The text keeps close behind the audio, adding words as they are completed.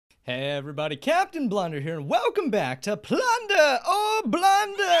Hey everybody, Captain Blunder here, and welcome back to Plunder or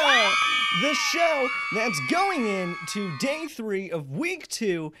Blunder, the show that's going into day 3 of week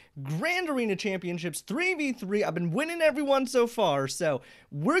 2, Grand Arena Championships 3v3. I've been winning everyone so far, so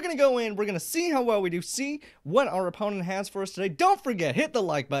we're gonna go in, we're gonna see how well we do, see what our opponent has for us today. Don't forget, hit the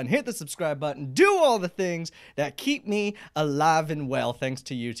like button, hit the subscribe button, do all the things that keep me alive and well, thanks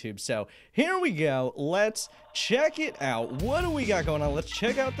to YouTube. So here we go, let's check it out. What do we got going on? Let's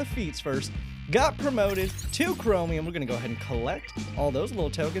check out the feats first. Got promoted to Chromium. We're gonna go ahead and collect all those little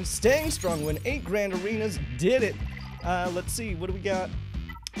tokens. Staying strong, win 8 grand arenas. Did it. Let's see, what do we got?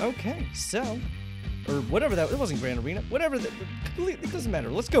 Okay, so, or whatever that, it wasn't Grand Arena. Whatever, it doesn't matter.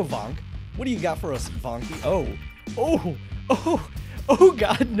 Let's go Vonk. What do you got for us, Vonky? Oh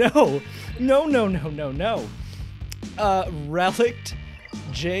God, no. No. Relict,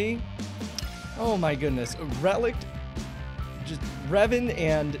 J. Oh my goodness, Relict, just Revan,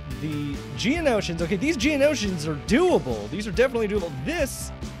 and the Geonosians. Okay, these Geonosians are doable. These are definitely doable.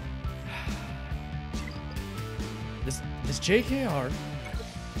 This JKR,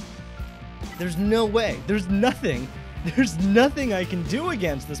 there's no way. There's nothing I can do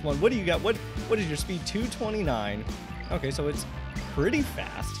against this one. What do you got? What is your speed? 229. Okay, so it's pretty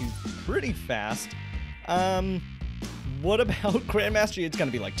fast. He's pretty fast. What about Grandmaster? It's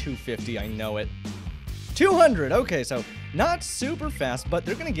gonna be like 250, I know it. 200, okay, so not super fast, but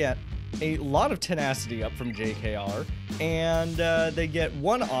they're gonna get a lot of tenacity up from JKR, and they get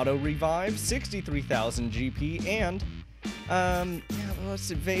 1 auto revive, 63,000 GP, and yeah, let's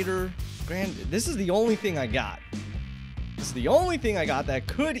see, Vader, this is the only thing I got. This is the only thing I got that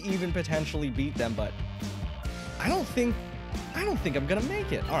could even potentially beat them, but I don't think I'm gonna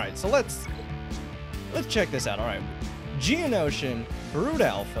make it. All right, so let's check this out. All right. Geonosian, Brood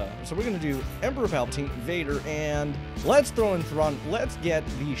Alpha. So we're going to do Emperor Palpatine, Vader, and let's throw in Thrawn. Let's get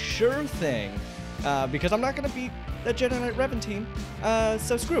the sure thing, because I'm not going to beat that Jedi Knight Revan team.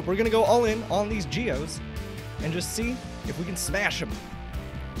 So screw it. We're going to go all in on these Geos and just see if we can smash them.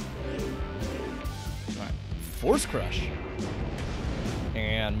 All right. Force Crush.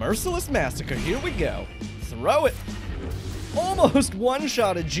 And Merciless Massacre. Here we go. Throw it. Almost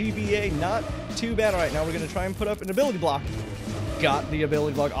one-shotted GBA, not too bad. All right, now we're going to try and put up an ability block. Got the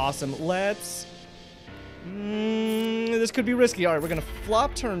ability block, awesome. Let's... this could be risky. All right, we're going to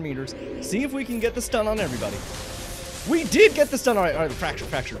flop turn meters, see if we can get the stun on everybody. We did get the stun. All right, the fracture.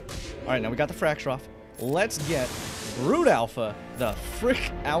 All right, now we got the fracture off. Let's get Brood Alpha the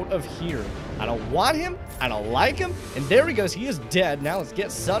frick out of here. I don't want him. I don't like him. And there he goes. He is dead. Now let's get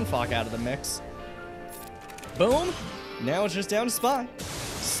Sunfuck out of the mix. Boom. Now it's just down to Spy.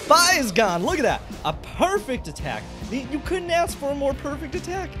 Spy is gone. Look at that. A perfect attack. You couldn't ask for a more perfect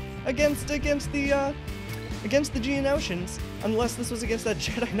attack against the Geonosians, unless this was against that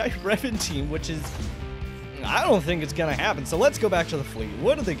Jedi Knight Revan team, which is, I don't think it's gonna happen. So let's go back to the fleet.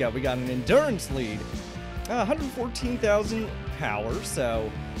 What do they got? We got an endurance lead, 114,000 power,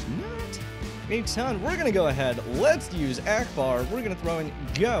 so not a ton. We're gonna go ahead. Let's use Akbar. We're gonna throw in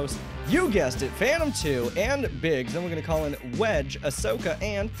Ghost. You guessed it, Phantom 2 and Biggs. Then we're going to call in Wedge, Ahsoka,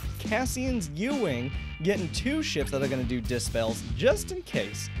 and Cassian's U-Wing, getting 2 ships that are going to do dispels, just in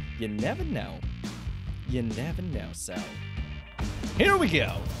case. You never know. You never know, so. Here we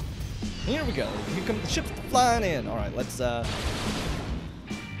go. Here we go. Here come the ships flying in. All right, let's, okay,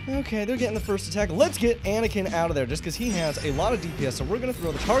 they're getting the first attack. Let's get Anakin out of there, just because he has a lot of DPS, so we're going to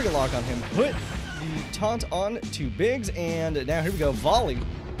throw the target lock on him, put the taunt on to Biggs, and now here we go, volley.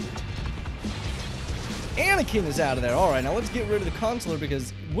 Anakin is out of there. All right, now let's get rid of the Consular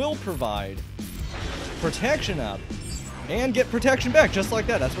because we'll provide protection up and get protection back just like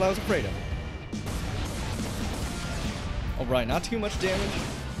that. That's what I was afraid of. All right, not too much damage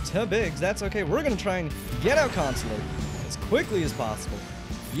to Biggs. That's okay. We're going to try and get out Consular as quickly as possible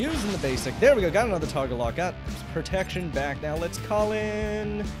using the basic. There we go. Got another target lock. Got protection back. Now let's call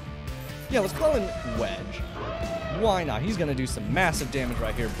in... yeah, let's call in Wedge. Why not? He's going to do some massive damage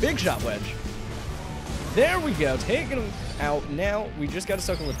right here. Big shot Wedge. There we go, taking him out. Now we just got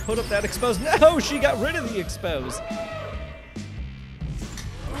Ahsoka to put up that expose. No, she got rid of the expose.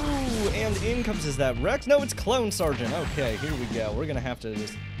 Ooh, and in comes, is that Rex? No, it's Clone Sergeant. Okay, here we go. We're gonna have to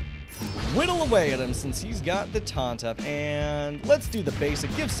just whittle away at him since he's got the taunt up. And let's do the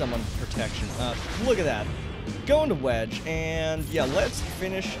basic, give someone protection up. Look at that. Going to Wedge, and yeah, let's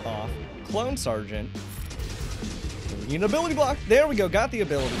finish off Clone Sergeant. Need an ability block. There we go. Got the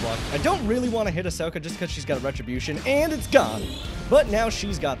ability block. I don't really want to hit Ahsoka just because she's got a retribution, and it's gone. But now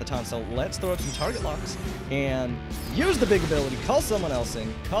she's got the taunt, so let's throw up some target locks and use the big ability. Call someone else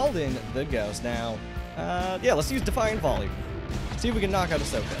in. Called in the Ghost. Now, yeah, let's use Defiant Volley. See if we can knock out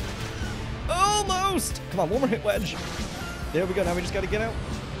Ahsoka. Almost! Come on, one more hit wedge. There we go. Now we just got to get out.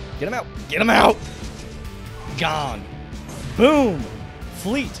 Get him out. Get him out! Gone. Boom!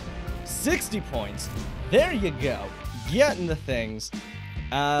 Fleet. 60 points. There you go. Getting the things.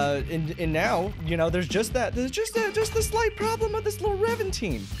 And now, you know, there's just the slight problem with this little Revan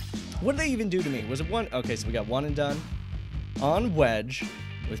team. What did they even do to me? Was it one? Okay, so we got one and done on Wedge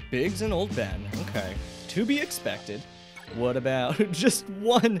with Biggs and Old Ben. Okay, to be expected. What about just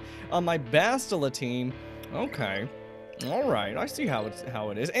one on my Bastila team? Okay, all right, I see how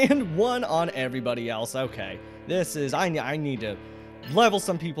it is, and one on everybody else. Okay, this is I need to level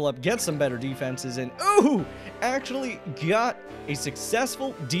some people up, get some better defenses, and ooh, actually got a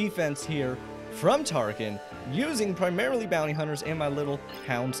successful defense here from Tarkin using primarily bounty hunters and my little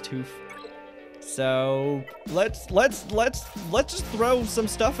houndstooth. So let's just throw some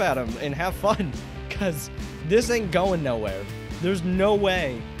stuff at him and have fun, cause this ain't going nowhere. There's no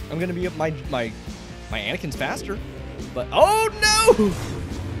way I'm gonna be my Anakin's faster, but oh no!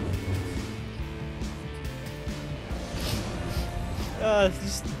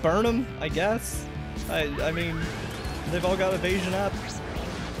 Just burn them, I guess. I mean, they've all got evasion up.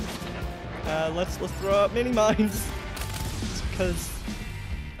 Let's throw out mini mines, because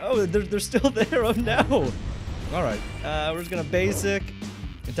oh, they're still there. Oh no! All right, we're just gonna basic.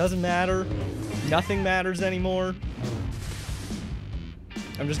 It doesn't matter. Nothing matters anymore.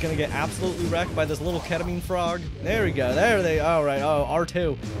 I'm just gonna get absolutely wrecked by this little ketamine frog. There we go. There they. All right. Oh,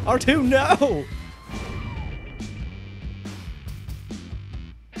 R2. R2. No.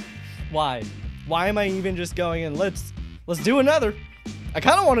 Why? Why am I even just going in? Let's do another. I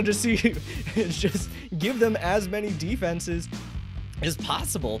kind of wanted to see just give them as many defenses as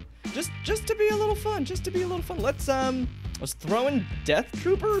possible. Just to be a little fun. Just to be a little fun. Let's throw in Death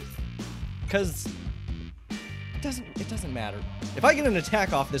Trooper, cause it doesn't matter. If I get an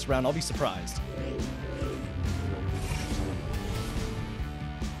attack off this round, I'll be surprised.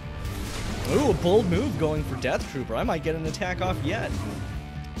 Ooh, a bold move going for Death Trooper. I might get an attack off yet.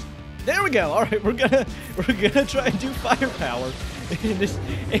 There we go. All right, we're gonna try and do firepower,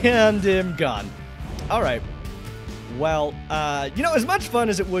 and I'm gone. All right. Well, you know, as much fun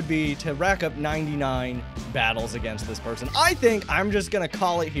as it would be to rack up 99 battles against this person, I think I'm just gonna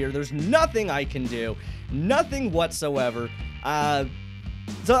call it here. There's nothing I can do, nothing whatsoever.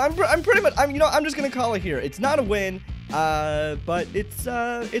 So I'm pretty much, I'm just gonna call it here. It's not a win, but it's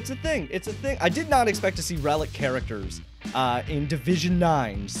a thing. It's a thing. I did not expect to see relic characters in Division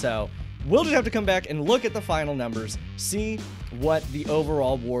 9, so we'll just have to come back and look at the final numbers, see what the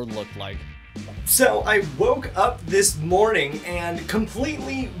overall war looked like. So I woke up this morning and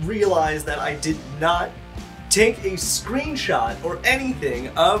completely realized that I did not take a screenshot or anything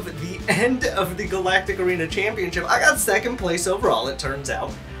of the end of the Galactic Arena Championship. I got second place overall, it turns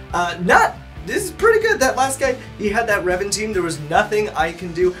out. This is pretty good. That last guy, he had that Revan team. There was nothing I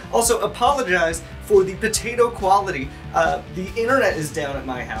can do. Also, apologize for the potato quality. The internet is down at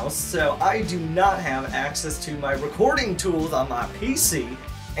my house, so I do not have access to my recording tools on my PC,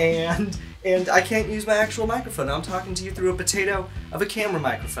 and I can't use my actual microphone. I'm talking to you through a potato of a camera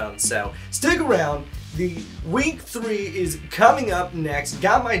microphone, so stick around. The week 3 is coming up next.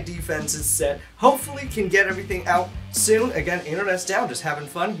 Got my defenses set. Hopefully can get everything out soon. Again, internet's down. Just having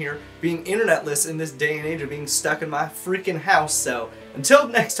fun here. Being internetless in this day and age of being stuck in my freaking house. So until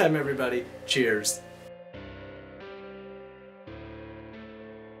next time, everybody, cheers.